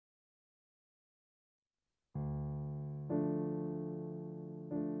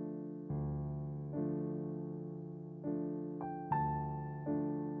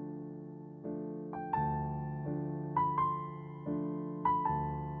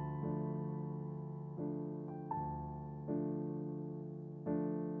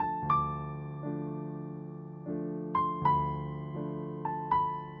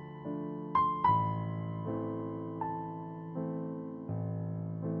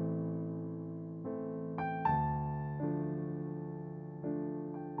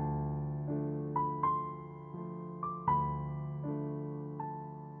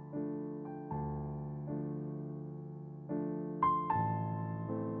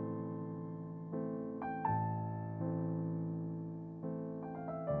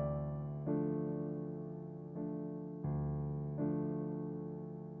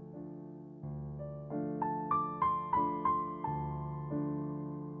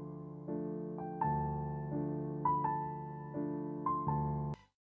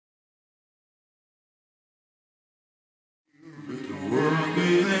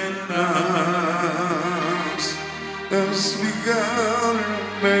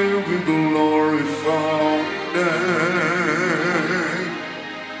may we glorify name.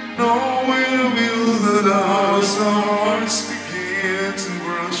 No will that our hearts begin to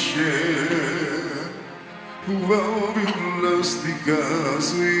worship. Well, we bless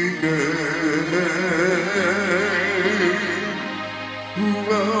because we came.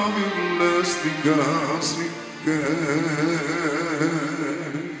 Well, we bless because we came.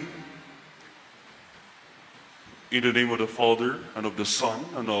 In the name of the Father, and of the Son,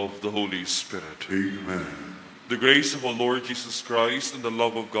 and of the Holy Spirit. Amen. The grace of our Lord Jesus Christ, and the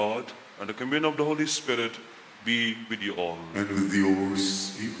love of God, and the communion of the Holy Spirit be with you all. And with your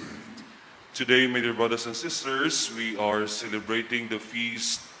spirit. Today, my dear brothers and sisters, we are celebrating the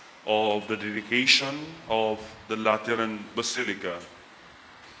feast of the dedication of the Lateran Basilica.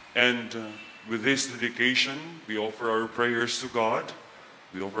 And with this dedication, we offer our prayers to God.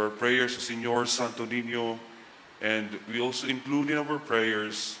 We offer our prayers to Señor Santo Niño. And we also include in our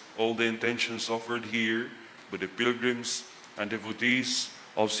prayers all the intentions offered here by the pilgrims and devotees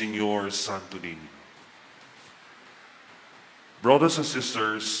of Señor Santo Niño. Brothers and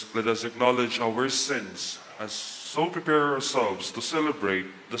sisters, let us acknowledge our sins and so prepare ourselves to celebrate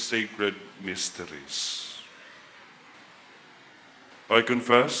the sacred mysteries. I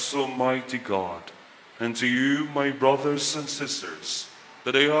confess, Almighty God, and to you, my brothers and sisters,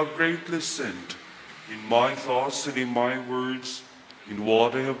 that I have greatly sinned in my thoughts and in my words, in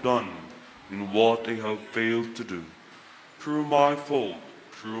what I have done, in what I have failed to do. Through my fault,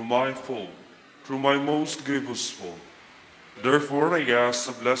 through my most grievous fault. Therefore I ask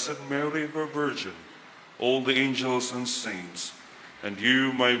the Blessed Mary, the Virgin, all the angels and saints, and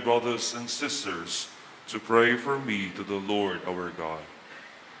you, my brothers and sisters, to pray for me to the Lord our God.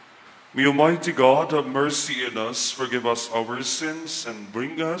 May Almighty God have mercy on us, forgive us our sins, and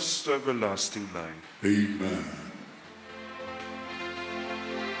bring us to everlasting life. Amen.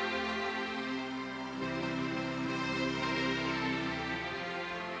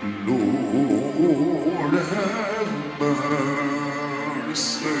 Lord, have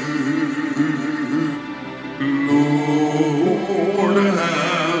mercy. Lord,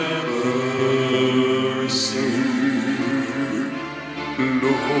 have mercy.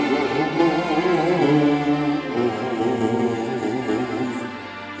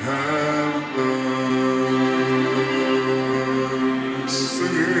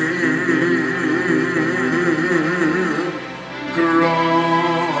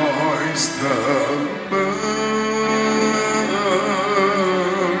 Christ have mercy.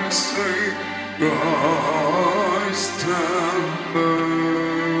 Christ have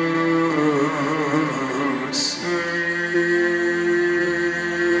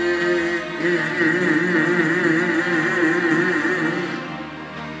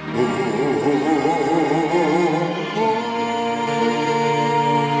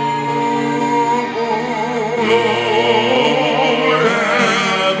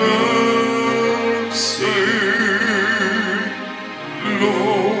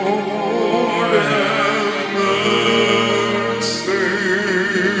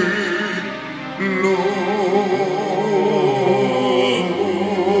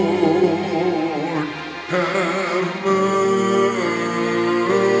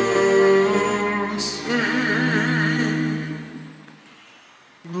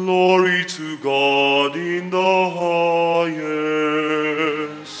Glory to God in the highest.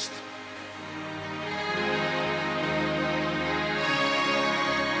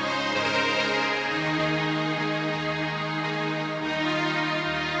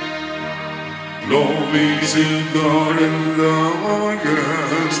 Glory to God in the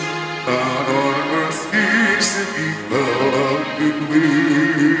highest, and on earth peace to people of good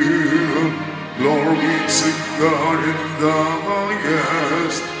will. Glory to God in the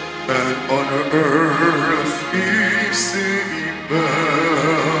highest, and on earth peace to people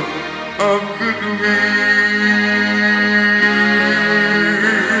of good will.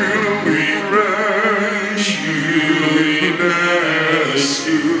 We praise you, we bless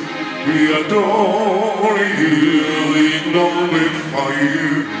you, we adore you, we glorify you,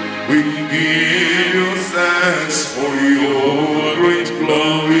 we give you thanks for your great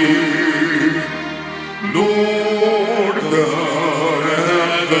glory. Lord God,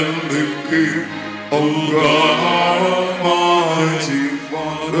 heavenly King, O God, Almighty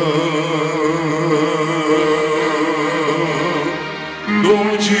Father,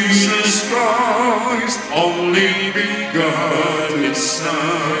 Lord Jesus Christ, only begotten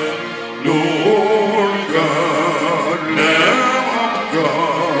Son, Lord God, Lamb of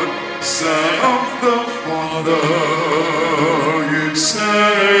God, Son of the Father, you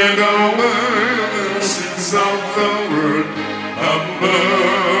said away the sins of the world, have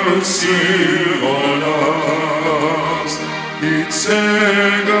mercy on us. He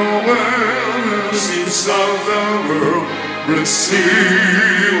take away the sins of the world.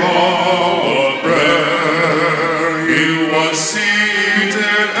 Receive our prayer. He was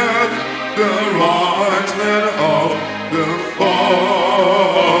seated at the right hand of the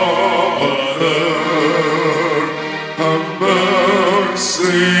Father. Have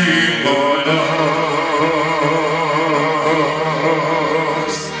mercy on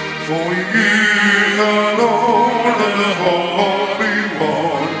us. For ye alone are the Holy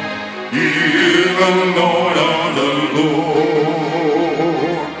One. Ye alone are the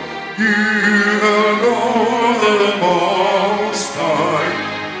Lord. Ye alone are the Most High.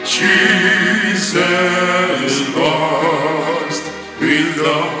 Jesus Christ, with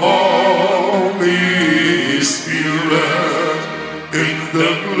the Holy Spirit, in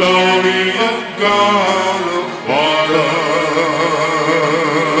the glory of God the Father.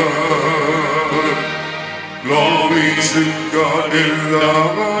 Glory to God in the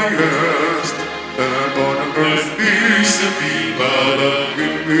highest, and on earth peace to people of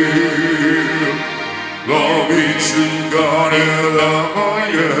good will. Glory to God in the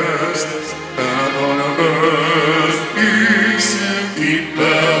highest, and on earth peace to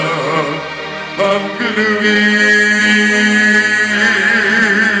people of good will.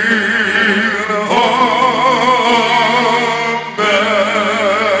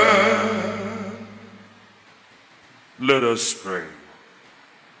 Amen. Let us pray.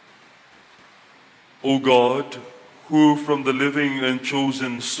 O God, who from the living and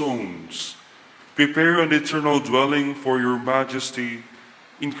chosen stones prepare an eternal dwelling for your majesty,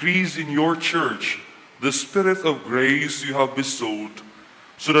 increase in your church the spirit of grace you have bestowed,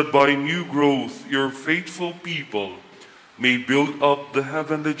 so that by new growth your faithful people may build up the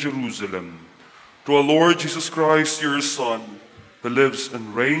heavenly Jerusalem. Through our Lord Jesus Christ, your Son, who lives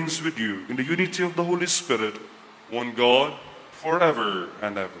and reigns with you in the unity of the Holy Spirit, one God, forever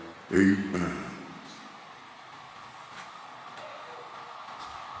and ever. Amen.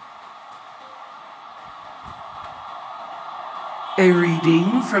 A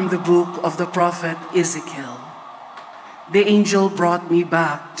reading from the book of the prophet Ezekiel. The angel brought me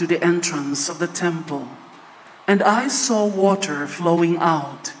back to the entrance of the temple, and I saw water flowing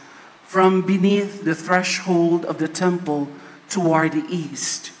out from beneath the threshold of the temple toward the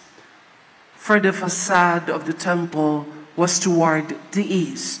east. For the facade of the temple was toward the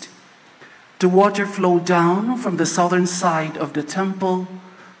east. The water flowed down from the southern side of the temple,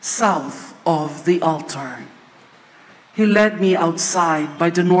 south of the altar. He led me outside by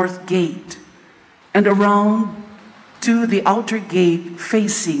the north gate and around to the outer gate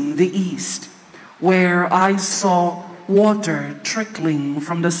facing the east, where I saw water trickling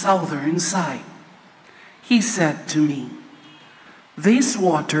from the southern side. He said to me, "This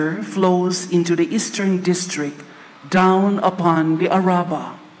water flows into the eastern district down upon the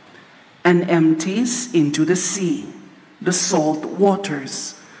Araba and empties into the sea, the salt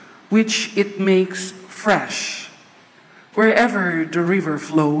waters, which it makes fresh. Wherever the river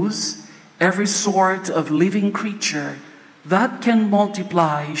flows, every sort of living creature that can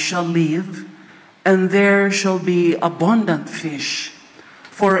multiply shall live, and there shall be abundant fish.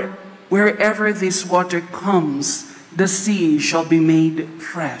 For wherever this water comes, the sea shall be made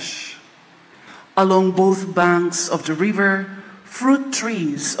fresh. Along both banks of the river, fruit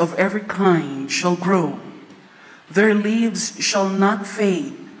trees of every kind shall grow. Their leaves shall not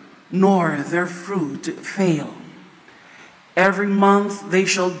fade, nor their fruit fail. Every month they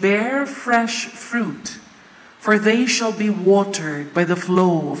shall bear fresh fruit, for they shall be watered by the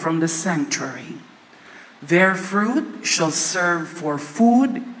flow from the sanctuary. Their fruit shall serve for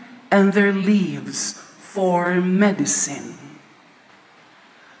food, and their leaves for medicine."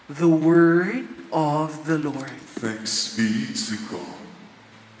 The word of the Lord. Thanks be to God.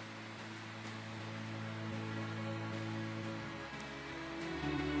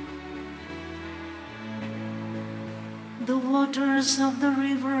 The waters of the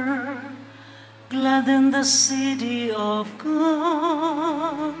river gladden the city of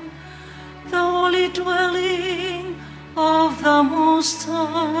God, the holy dwelling of the Most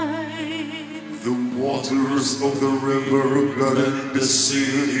High. The waters of the river gladden the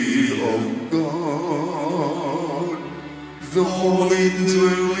city of God, the holy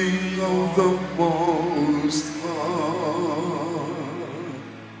dwelling of the Most High.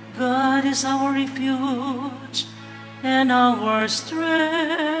 God is our refuge and our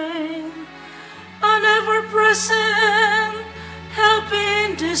strength, an ever-present help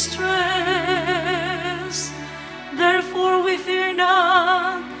in distress. Therefore we fear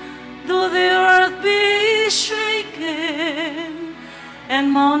not, though the earth be shaken,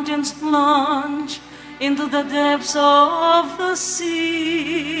 and mountains plunge into the depths of the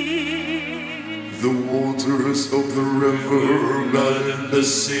sea. The waters of the river gladden the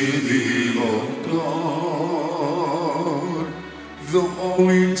city of God, the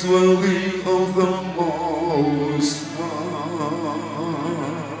holy dwelling of the Most High.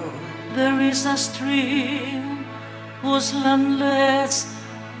 There is a stream whose landlets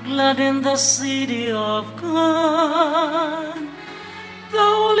gladden the city of God, the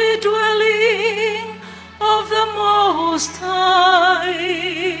holy dwelling of the Most High.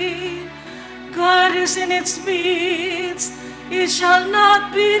 God is in its midst, it shall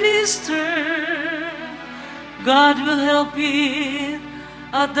not be disturbed. God will help it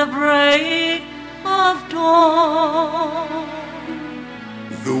at the break of dawn.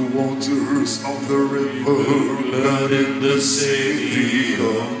 The waters of the river gladden the city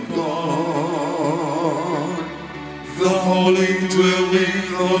of God, the holy dwelling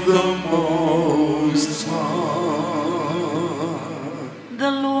of the Most High.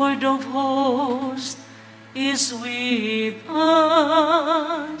 The Lord of hosts is with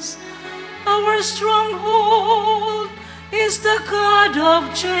us. Our stronghold is the God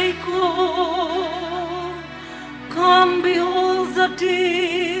of Jacob. Come, behold the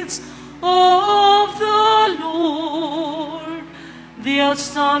deeds of the Lord, the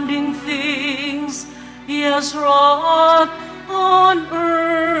outstanding things He has wrought on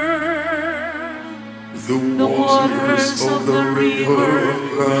earth. The waters of the river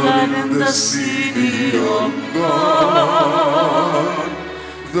gladden the city of God,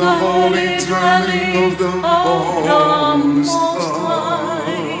 the holy dwelling of the Most High.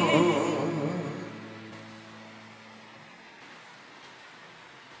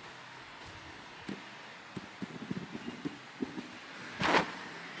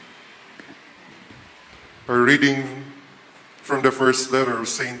 A reading from the first letter of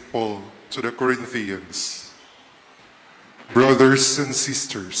St. Paul to the Corinthians. Brothers and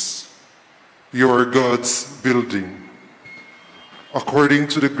sisters, you are God's building. According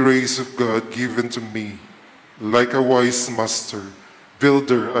to the grace of God given to me, like a wise master,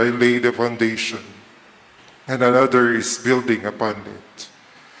 builder, I laid a foundation, and another is building upon it.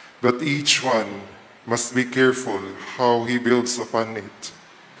 But each one must be careful how he builds upon it.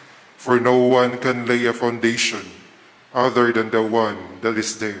 For no one can lay a foundation other than the one that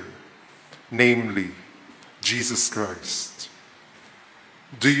is there, namely, Jesus Christ.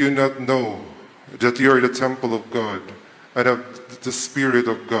 Do you not know that you are the temple of God, and that the Spirit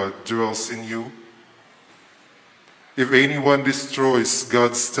of God dwells in you? If anyone destroys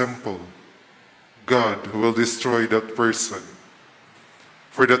God's temple, God will destroy that person.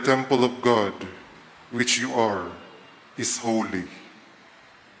 For the temple of God, which you are, is holy.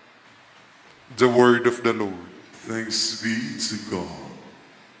 The word of the Lord. Thanks be to God.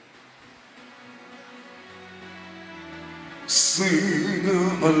 Sing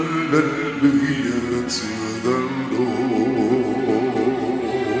hallelujah to the Lord.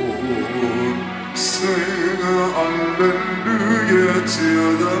 Sing hallelujah to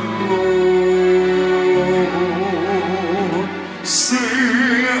the Lord.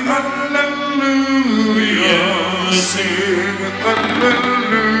 Sing hallelujah. Sing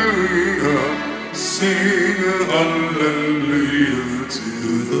hallelujah. Sing hallelujah to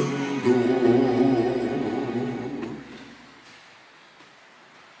the Lord.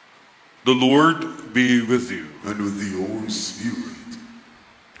 The Lord be with you. And with your spirit.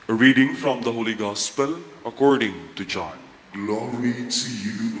 A reading from the Holy Gospel according to John. Glory to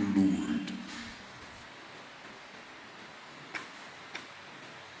you, Lord.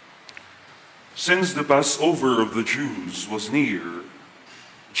 Since the Passover of the Jews was near,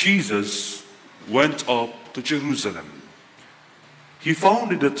 Jesus went up to Jerusalem. He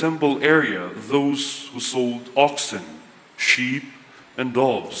found in the temple area those who sold oxen, sheep, and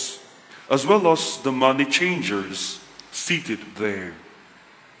doves, as well as the money changers seated there.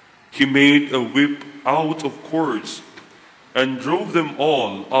 He made a whip out of cords and drove them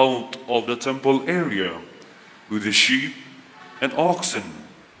all out of the temple area with the sheep and oxen,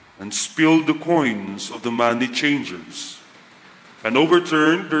 and spilled the coins of the money changers, and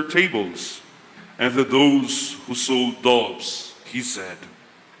overturned their tables. And to those who sold doves, he said,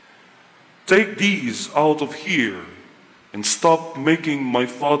 "Take these out of here, and stop making my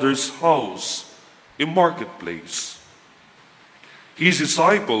Father's house a marketplace." His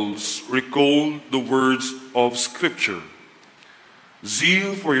disciples recalled the words of Scripture,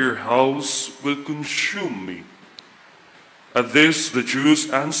 "Zeal for your house will consume me." At this the Jews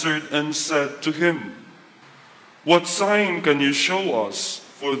answered and said to him, "What sign can you show us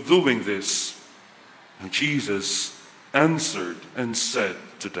for doing this?" And Jesus answered and said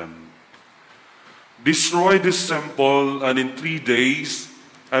to them, "Destroy this temple, and in 3 days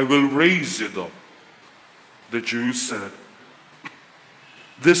I will raise it up." The Jews said,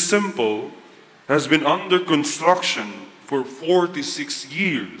 "This temple has been under construction for 46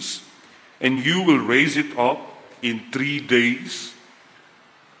 years, and you will raise it up in 3 days?"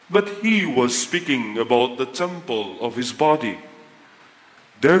 But he was speaking about the temple of his body.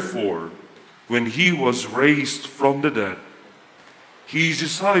 Therefore, when he was raised from the dead, his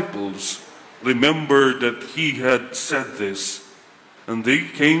disciples remembered that he had said this, and they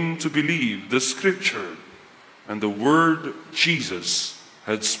came to believe the scripture and the word Jesus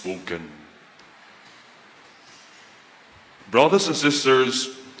had spoken. Brothers and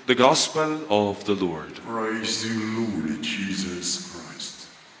sisters, the gospel of the Lord. Praise to you, Lord Jesus Christ.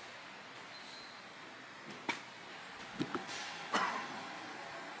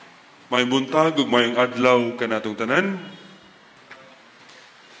 May buntag ug mayong adlaw kanatong tanan.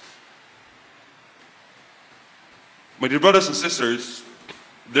 My dear brothers and sisters,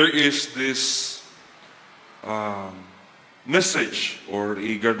 there is this message or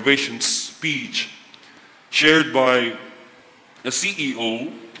a graduation speech shared by a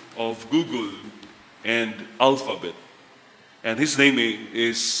CEO of Google and Alphabet. And his name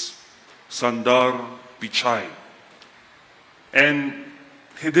is Sundar Pichai. And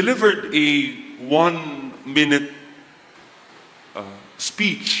he delivered a 1-minute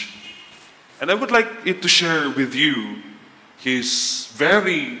speech. And I would like it to share with you his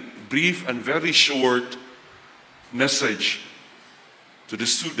very brief and very short message to the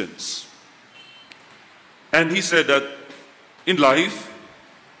students. And he said that in life,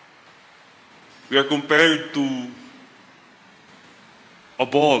 we are compared to a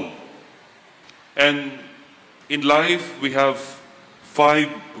ball. And in life, we have 5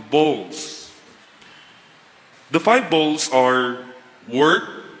 balls. The 5 balls are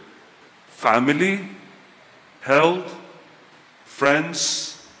work, family, health,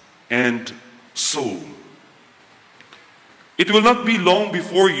 friends, and soul. It will not be long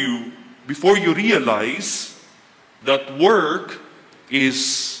before you realize that work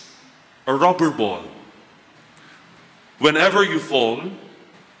is a rubber ball. Whenever you fall,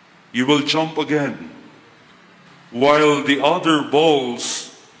 you will jump again, while the other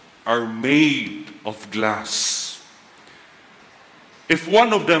balls are made of glass. If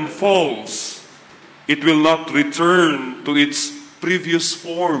one of them falls, it will not return to its previous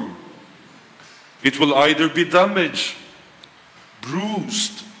form. It will either be damaged,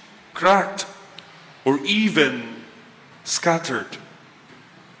 bruised, cracked, or even scattered.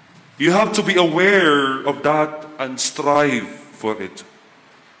 You have to be aware of that and strive for it.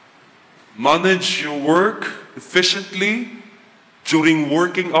 Manage your work efficiently during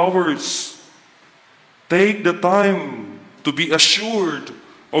working hours. Take the time to be assured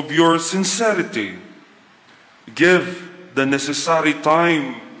of your sincerity. Give the necessary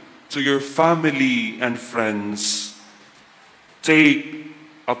time to your family and friends. Take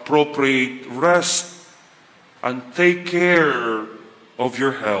appropriate rest and take care of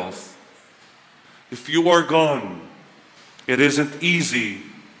your health. If you are gone, it isn't easy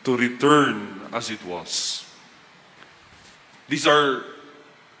to return as it was. These are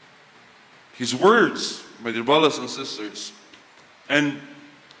his words, my dear brothers and sisters, and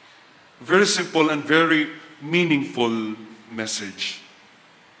very simple and very meaningful message.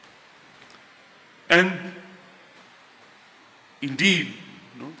 And indeed,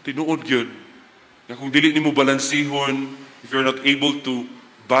 tinuod yun, na kung dili nimo balansihon, if you're not able to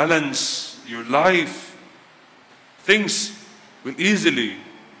balance your life, things will easily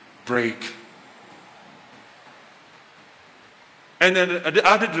break. And an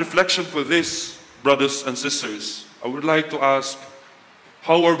added reflection for this, brothers and sisters, I would like to ask,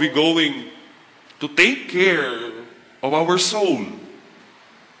 how are we going to take care of our soul?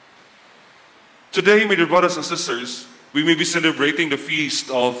 Today, my dear brothers and sisters, we may be celebrating the feast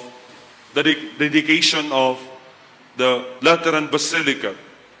of the dedication of the Lateran Basilica.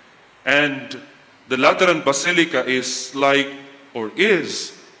 And the Lateran Basilica is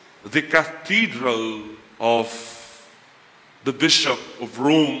the cathedral of the Bishop of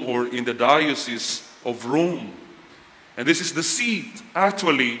Rome, or in the Diocese of Rome. And this is the seat,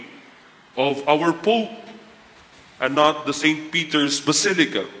 actually, of our Pope, and not the St. Peter's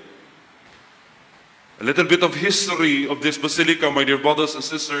Basilica. A little bit of history of this basilica, my dear brothers and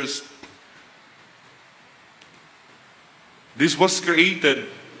sisters. This was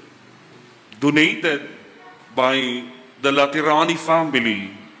donated by the Laterani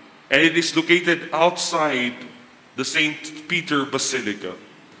family, and it is located outside the St. Peter Basilica.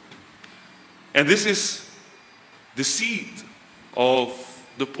 And this is the seat of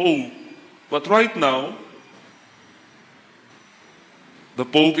the Pope. But right now, the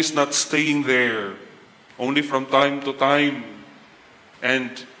Pope is not staying there, only from time to time.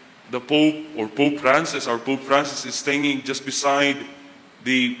 And the Pope, or Pope Francis, our Pope Francis is staying just beside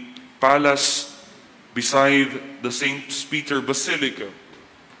the palace, beside the St. Peter Basilica.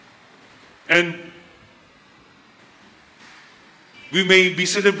 And we may be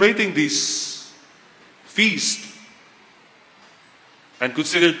celebrating this feast and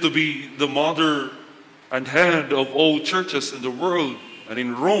considered to be the mother and head of all churches in the world and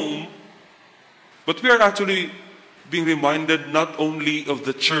in Rome, but we are actually being reminded not only of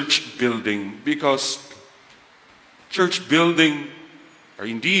the church building, because church building are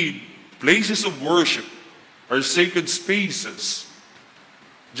indeed places of worship, are sacred spaces,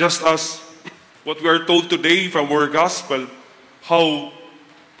 just as what we are told today from our gospel, how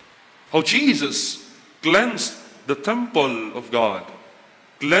Jesus cleansed the temple of God,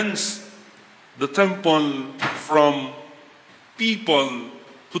 cleansed the temple from people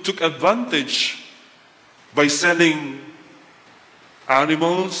who took advantage by selling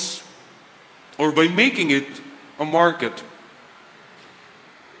animals or by making it a market.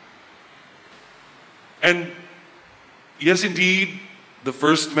 And yes, indeed, the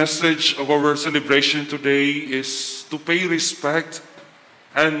first message of our celebration today is to pay respect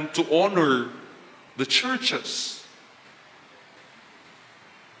and to honor the churches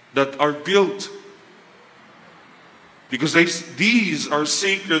that are built, because these are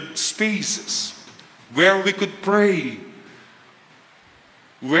sacred spaces where we could pray,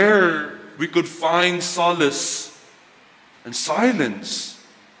 where we could find solace and silence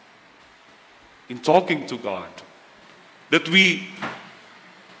in talking to God, that we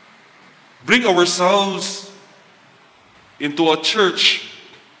bring ourselves into a church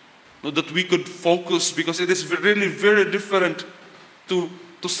that we could focus, because it is really very different to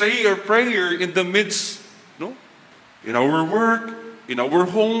say a prayer in the midst, in our work, in our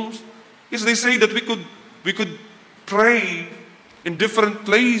homes. Yes, they say that we could pray in different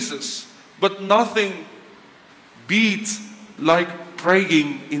places, but nothing beats like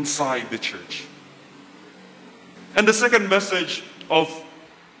praying inside the church. And the second message of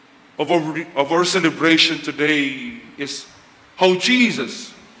our celebration today is how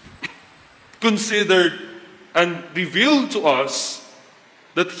Jesus considered and revealed to us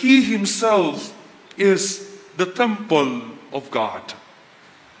that He Himself is the temple of God.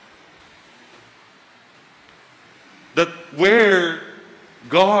 That where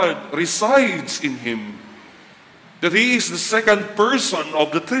God resides in Him, that He is the second person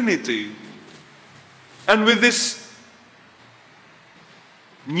of the Trinity. And with this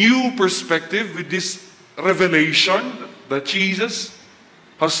new perspective, with this revelation that Jesus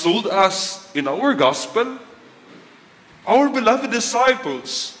has told us in our gospel, our beloved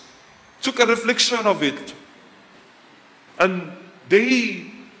disciples took a reflection of it, and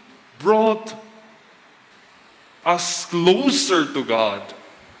they brought us closer to God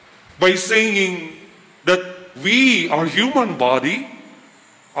by saying that we, our human body,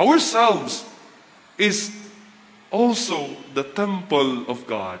 ourselves, is also the temple of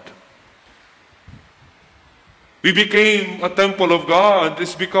God. We became a temple of God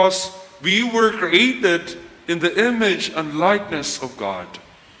is because we were created in the image and likeness of God.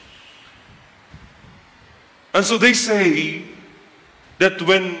 And so they say that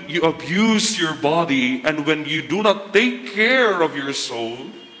when you abuse your body and when you do not take care of your soul,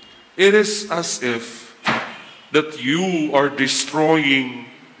 it is as if that you are destroying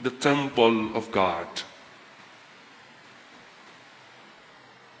the temple of God.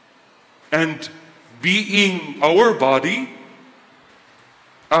 And being our body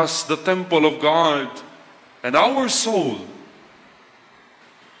as the temple of God and our soul,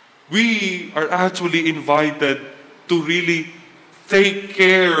 we are actually invited to really take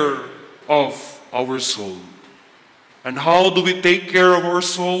care of our soul. And how do we take care of our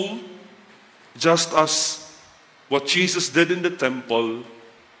soul? Just as what Jesus did in the temple,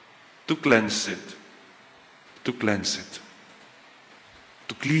 to cleanse it, to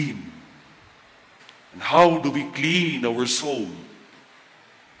clean. And how do we clean our soul?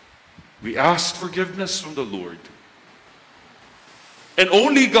 We ask forgiveness from the Lord. And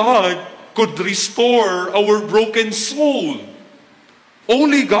only God could restore our broken soul.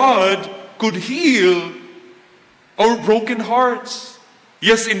 Only God could heal our broken hearts.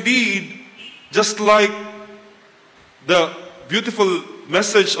 Yes, indeed, just like the beautiful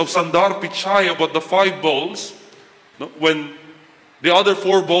message of Sandar Pichai about the 5 bowls, when the other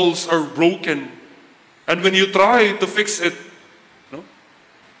 4 bowls are broken, and when you try to fix it,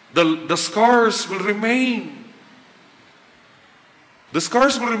 the scars will remain. The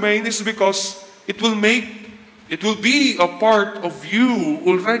scars will remain is because it will be a part of you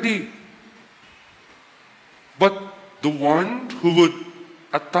already. But the one who would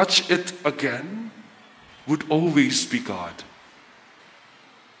attach it again would always be God.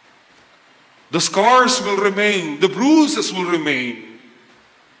 The scars will remain, the bruises will remain,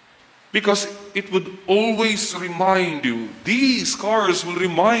 because it would always remind you, these scars will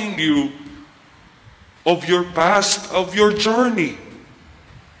remind you of your past, of your journey.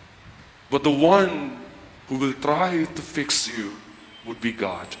 But the one who will try to fix you would be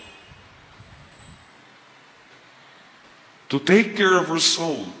God. To take care of our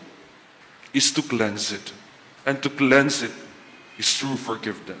soul is to cleanse it. And to cleanse it is through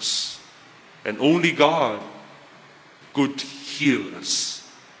forgiveness. And only God could heal us.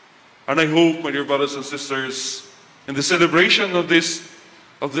 And I hope, my dear brothers and sisters, in the celebration of the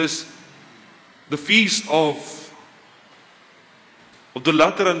feast of the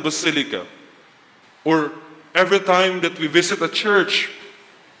Lateran Basilica, or every time that we visit a church,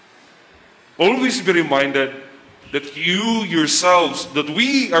 always be reminded that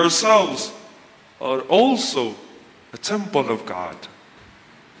we ourselves are also a temple of God.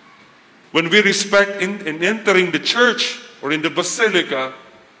 When we respect in entering the church or in the basilica,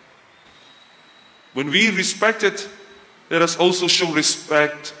 when we respect it, let us also show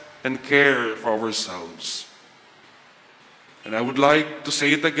respect and care for ourselves. And I would like to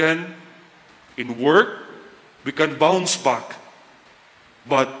say it again, in work, we can bounce back.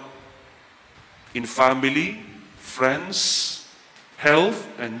 But in family, friends, health,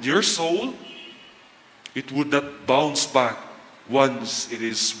 and your soul, it would not bounce back once it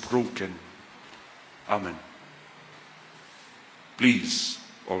is broken. Amen. Please,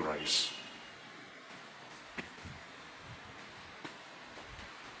 all rise.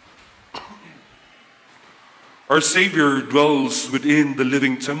 Our Savior dwells within the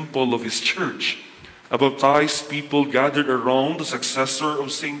living temple of His church. A baptized people gathered around the successor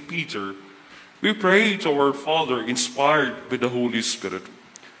of St. Peter. We pray to our Father, inspired by the Holy Spirit.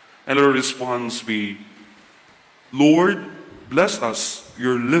 And our response be, Lord, bless us,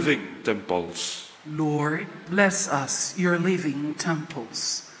 your living temples. Lord, bless us, your living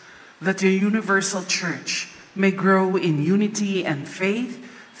temples, that your universal church may grow in unity and faith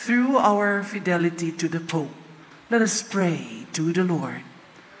through our fidelity to the Pope. Let us pray to the Lord.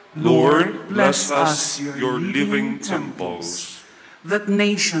 Lord, bless us, your living temples, that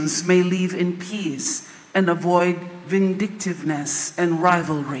nations may live in peace and avoid vindictiveness and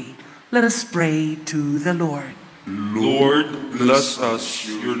rivalry. Let us pray to the Lord. Lord, bless us,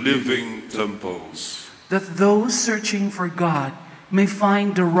 your living temples, that those searching for God may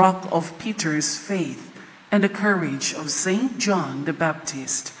find the rock of Peter's faith and the courage of St. John the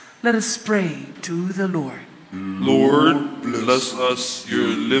Baptist. Let us pray to the Lord. Lord, bless us, your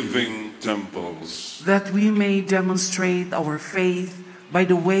living temples, that we may demonstrate our faith by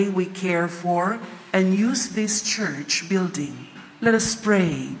the way we care for and use this church building. Let us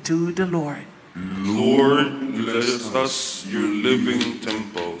pray to the Lord. Lord, bless us, your living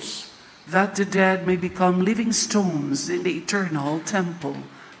temples, that the dead may become living stones in the eternal temple.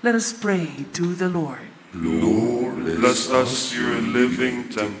 Let us pray to the Lord. Lord, bless us, your living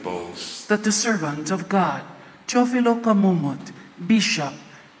temples, that the servant of God, Teofilo Camumot, Bishop,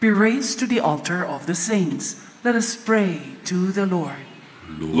 be raised to the altar of the saints. Let us pray to the Lord.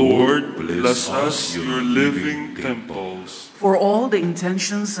 Lord, bless us, your living temples, for all the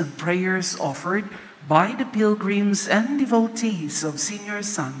intentions and prayers offered by the pilgrims and devotees of Senior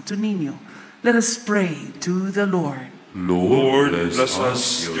Santo Niño. Let us pray to the Lord. Lord, bless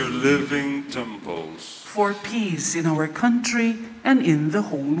us, your living temples, for peace in our country and in the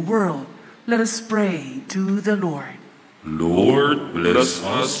whole world. Let us pray to the Lord. Lord, bless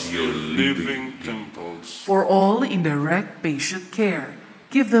us, your living temples, for all in direct patient care.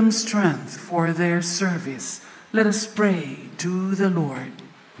 Give them strength for their service. Let us pray to the Lord.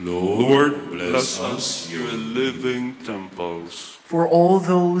 Lord, bless us, your living temples, for all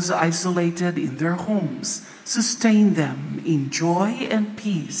those isolated in their homes. Sustain them in joy and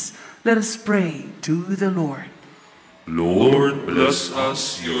peace. Let us pray to the Lord. Lord, bless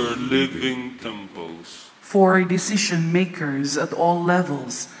us, your living temples, for decision makers at all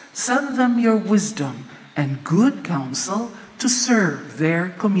levels. Send them your wisdom and good counsel to serve their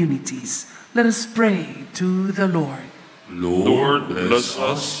communities. Let us pray to the Lord. Lord, bless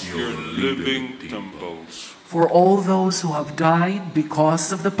us, your living temples, for all those who have died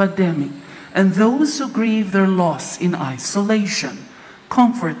because of the pandemic and those who grieve their loss in isolation.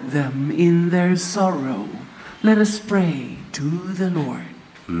 Comfort them in their sorrow. Let us pray to the Lord.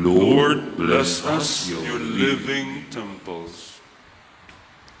 Lord, bless us, your living temples,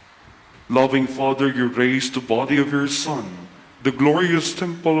 Loving Father, you raised the body of your Son, the glorious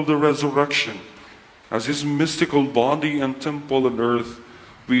temple of the resurrection, as his mystical body and temple on earth.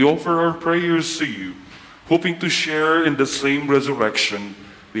 We offer our prayers to you, hoping to share in the same resurrection.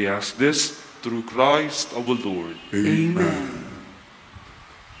 We ask this through Christ our Lord. Amen.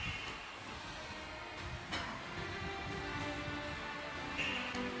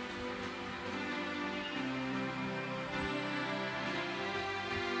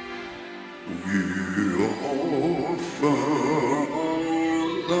 We offer our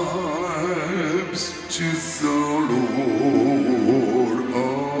lives to the Lord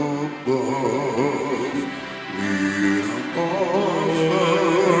above. We offer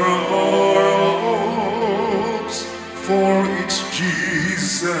our hopes for each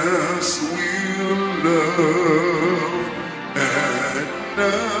Jesus we love. And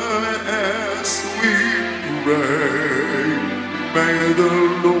as we pray, may the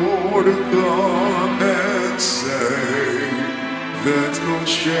Lord come and say that we'll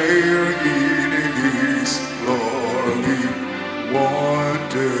share in his glory one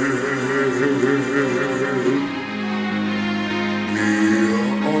day. We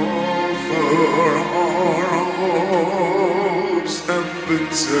offer our hopes and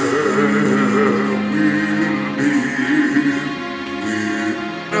pretend we'll live. We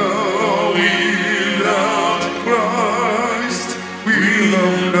know without Christ we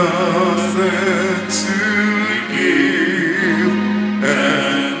have nothing to give,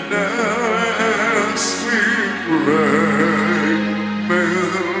 and as we pray, may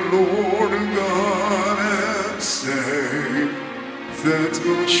the Lord God and say that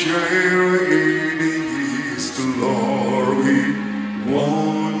we'll share in his glory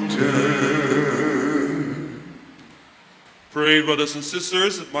one day. Pray, brothers and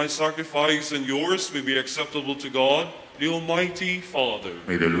sisters, that my sacrifice and yours may be acceptable to God, the Almighty Father.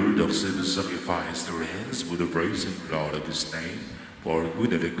 May the Lord accept the sacrifice to our hands for the praise and glory of his name, for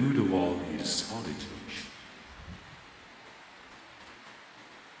good and the good of all his holy church.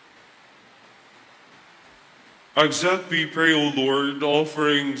 Accept, we pray, O Lord, the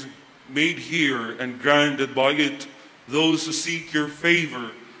offerings made here, and grant that by it those who seek your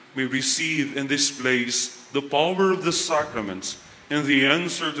favor may receive in this place the power of the sacraments and the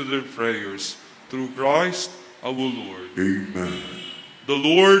answer to their prayers. Through Christ our Lord. Amen. The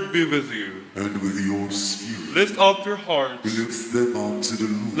Lord be with you. And with your spirit, Lift up your hearts. we lift them up to the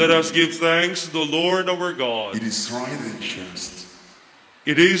Lord. Let us give thanks to the Lord our God. It is right and just.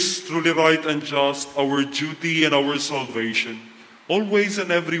 It is truly right and just, our duty and our salvation, always and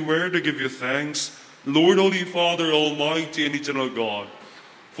everywhere to give you thanks, Lord, Holy Father, Almighty and Eternal God.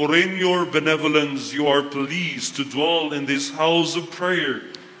 For in your benevolence you are pleased to dwell in this house of prayer,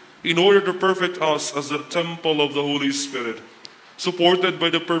 in order to perfect us as the temple of the Holy Spirit, supported by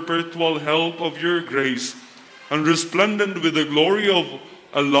the perpetual help of your grace, and resplendent with the glory of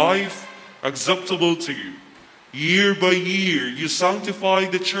a life acceptable to you. Year by year you sanctify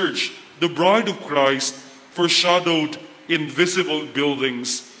the Church, the bride of Christ, foreshadowed in visible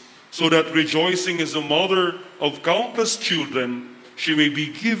buildings, so that rejoicing as a mother of countless children, she may be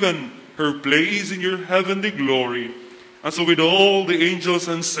given her place in your heavenly glory. And so with all the angels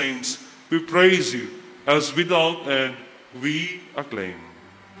and saints, we praise you, as without end we acclaim.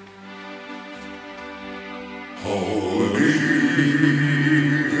 Holy,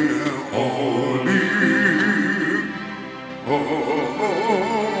 holy, holy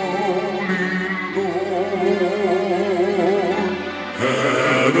Lord.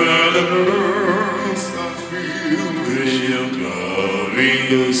 Heaven and earth are filled with your glory,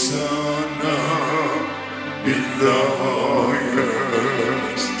 Hosanna in the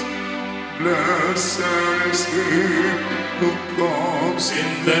highest. Blessed is he who comes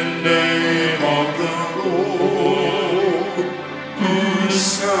in the name of the Lord.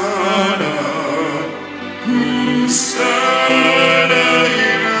 Hosanna, Hosanna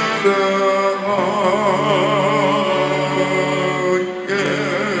in the highest.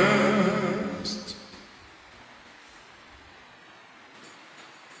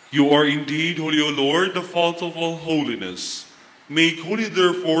 You are indeed holy, O Lord, the fount of all holiness. Make holy,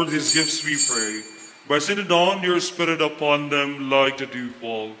 therefore, these gifts, we pray, by sending down your Spirit upon them like the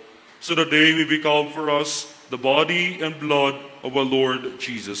dewfall, so that they may become for us the body and blood of our Lord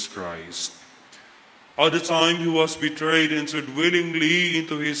Jesus Christ. At the time he was betrayed and entered willingly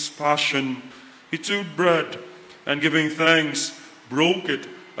into his passion, he took bread, and giving thanks, broke it,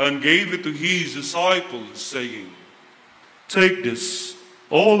 and gave it to his disciples, saying, "Take this,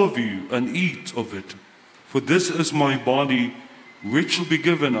 all of you, and eat of it, for this is my body, which will be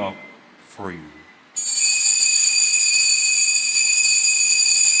given up for you."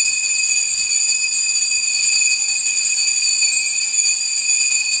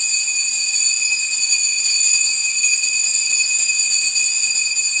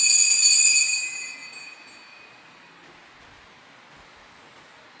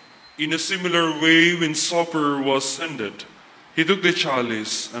 In a similar way, when supper was ended, he took the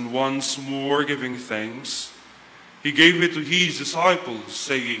chalice, and once more giving thanks, he gave it to his disciples,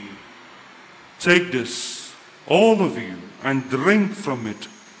 saying, "Take this, all of you, and drink from it,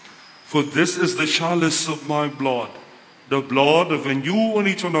 for this is the chalice of my blood, the blood of a new and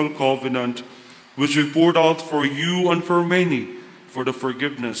eternal covenant, which we poured out for you and for many for the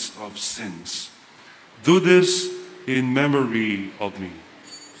forgiveness of sins. Do this in memory of me."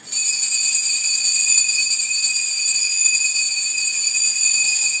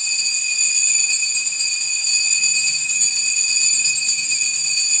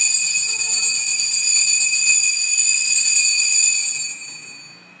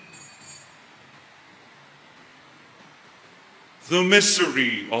 The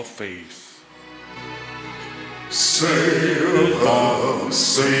mystery of faith. Sail thou,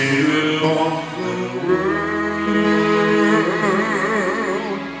 sail on the world,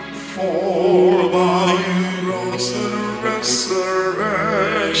 for by cross and resurrection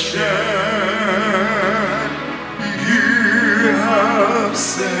you have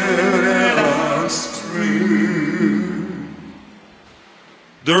set us free.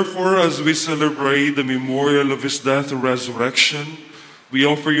 Therefore, as we celebrate the memorial of his death and resurrection, we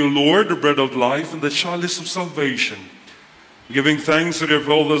offer you, Lord, the bread of life and the chalice of salvation, giving thanks that you have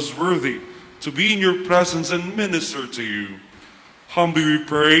held us worthy to be in your presence and minister to you. Humbly we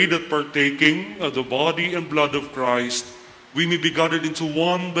pray that partaking of the body and blood of Christ, we may be gathered into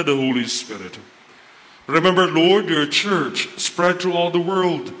one by the Holy Spirit. Remember, Lord, your church spread through all the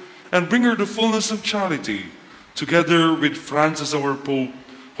world, and bring her the fullness of charity, together with Francis our Pope,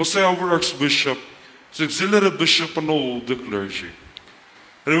 Jose our Archbishop, the Auxiliary Bishop, and all the clergy.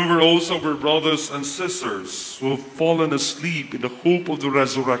 Remember also our brothers and sisters who have fallen asleep in the hope of the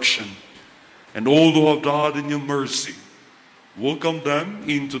resurrection, and all who have died in your mercy. Welcome them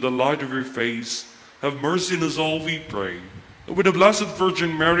into the light of your face. Have mercy on us all, we pray. And with the Blessed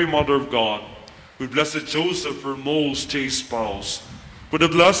Virgin Mary, Mother of God, with Blessed Joseph, her most chaste spouse, with the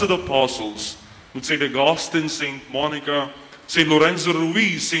blessed apostles, with St. Augustine, St. Monica, St. Lorenzo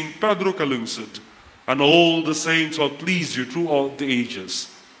Ruiz, St. Pedro Calungsod, and all the saints who have pleased you throughout the ages,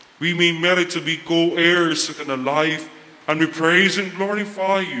 we may merit to be co-heirs of eternal life, and we praise and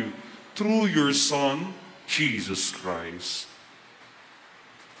glorify you through your Son, Jesus Christ.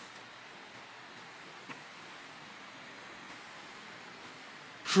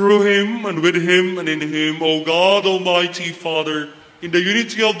 Through him, and with him, and in him, O God, Almighty Father, in the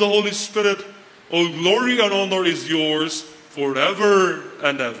unity of the Holy Spirit, all glory and honor is yours forever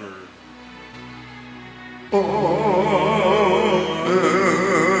and ever.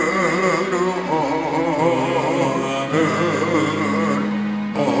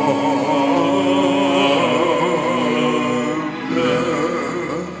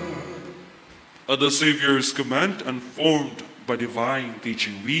 At the Savior's command, and formed by divine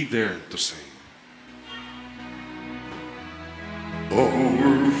teaching, we dare to say,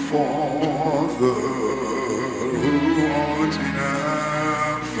 Our Father, who art in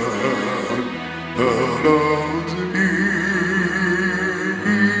heaven, hallowed be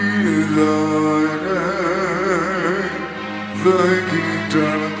thy name. Thy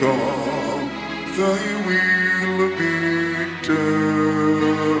kingdom come, thy will be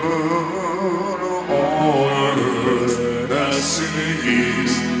done on earth as it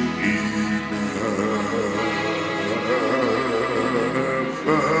is in heaven.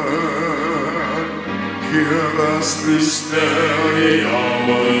 Give us this day our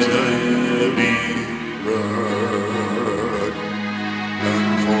daily bread, and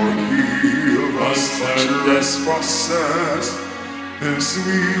forgive us our trespasses, as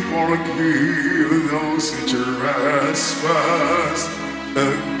we forgive those who trespass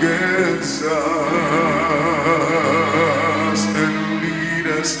against us. And lead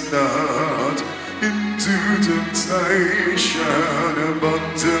us not into temptation, but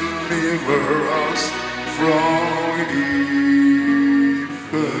deliver us from evil.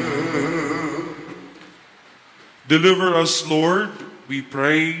 Deliver us, Lord, we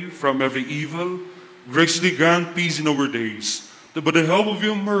pray, from every evil. Graciously grant peace in our days, that by the help of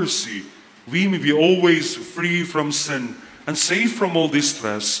your mercy, we may be always free from sin and safe from all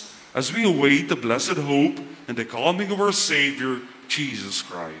distress, as we await the blessed hope and the coming of our Savior, Jesus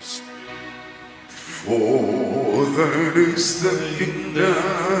Christ. For that is the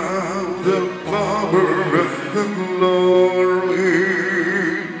kingdom, the power, and the glory,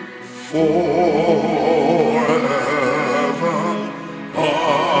 forever.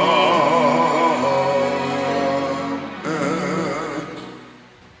 Amen.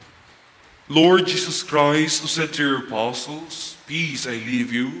 Lord Jesus Christ, who said to your apostles, "Peace I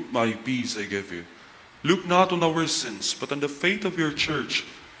leave you, my peace I give you," look not on our sins, but on the faith of your church,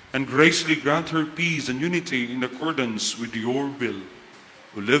 and graciously grant her peace and unity in accordance with your will,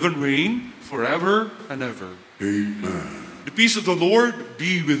 who live and reign forever and ever. Amen. The peace of the Lord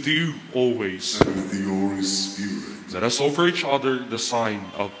be with you always. And with your spirit. Let us offer each other the sign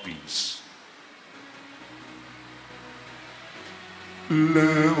of peace.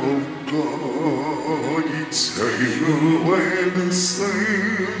 Lamb of God, you take away the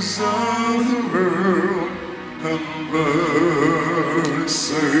sins of the world, have mercy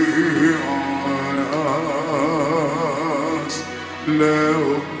on us. Lamb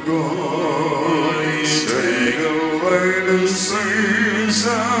of God, you take away the sins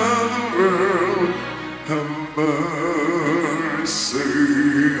of the world, have mercy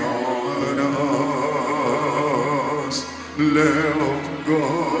on us. Lamb of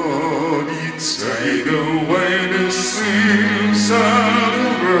God, you take away the sins of the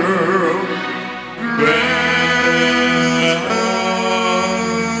world. Grant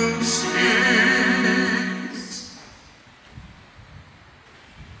us peace.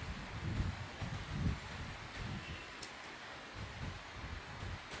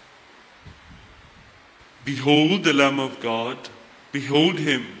 Behold the Lamb of God, behold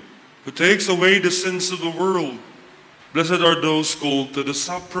him who takes away the sins of the world. Blessed are those called to the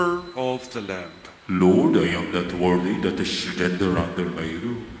supper of the Lamb. Lord, I am not worthy that I should enter under my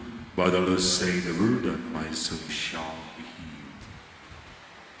roof, but I will say the word and my soul shall be healed.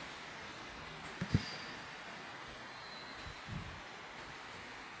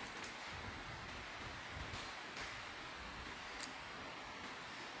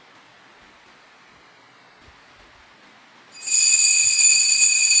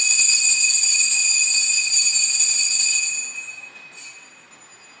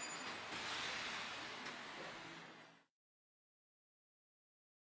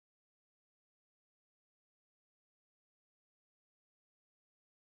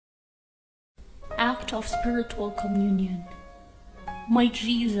 Act of spiritual communion. My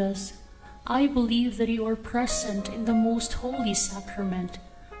Jesus, I believe that you are present in the most holy sacrament.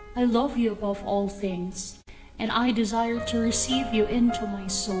 I love you above all things, and I desire to receive you into my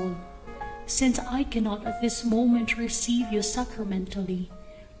soul. Since I cannot at this moment receive you sacramentally,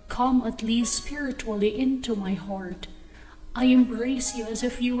 come at least spiritually into my heart. I embrace you as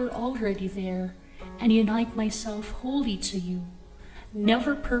if you were already there, and unite myself wholly to you.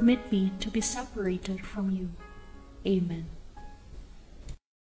 Never permit me to be separated from you. Amen.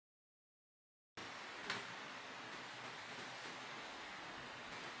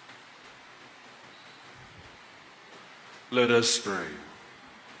 Let us pray.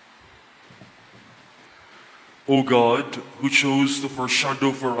 O God, who chose to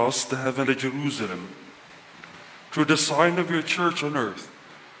foreshadow for us the heavenly Jerusalem, through the sign of your church on earth,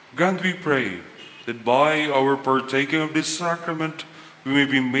 grant, we pray, that by our partaking of this sacrament, we may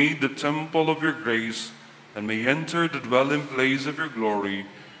be made the temple of your grace, and may enter the dwelling place of your glory,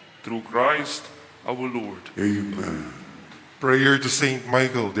 through Christ our Lord. Amen. Prayer to Saint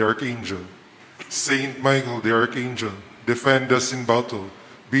Michael the Archangel. Saint Michael the Archangel, defend us in battle.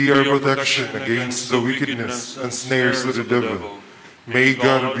 Be our protection against the wickedness and snares of the devil. May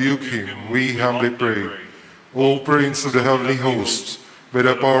God rebuke him, we humbly pray. O Prince of the heavenly host, by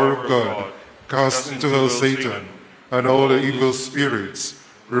the power of God, cast into hell Satan and all the evil spirits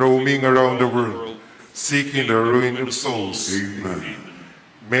roaming around the world, seeking the ruin of souls. Amen.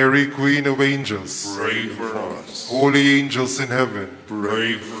 Mary, Queen of Angels, Pray for us. holy angels in heaven,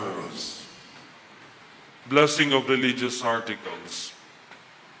 Pray for us. Blessing of religious articles.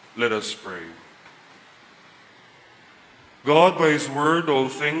 Let us pray. God, by his word, all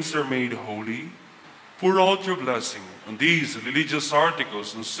things are made holy. Pour out your blessing on these religious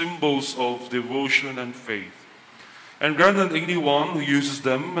articles and symbols of devotion and faith. And grant that anyone who uses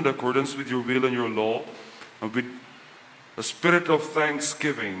them in accordance with your will and your law, and with a spirit of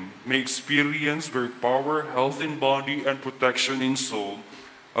thanksgiving, may experience their power, health in body, and protection in soul,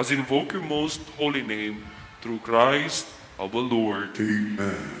 as invoke your most holy name, through Christ our Lord.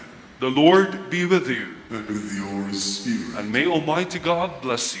 Amen. The Lord be with you. And with your spirit. And may Almighty God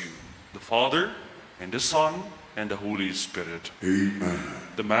bless you, the Father, and the Son, and the Holy Spirit. Amen.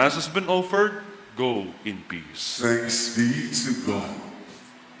 The Mass has been offered. Go in peace. Thanks be to God.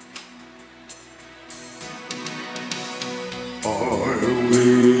 I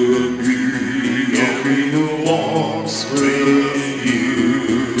will be in the walks with you.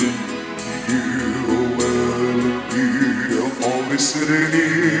 You will be always sitting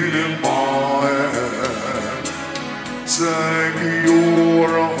in my hand. Take your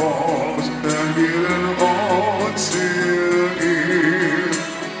heart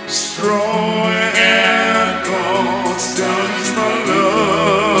strong.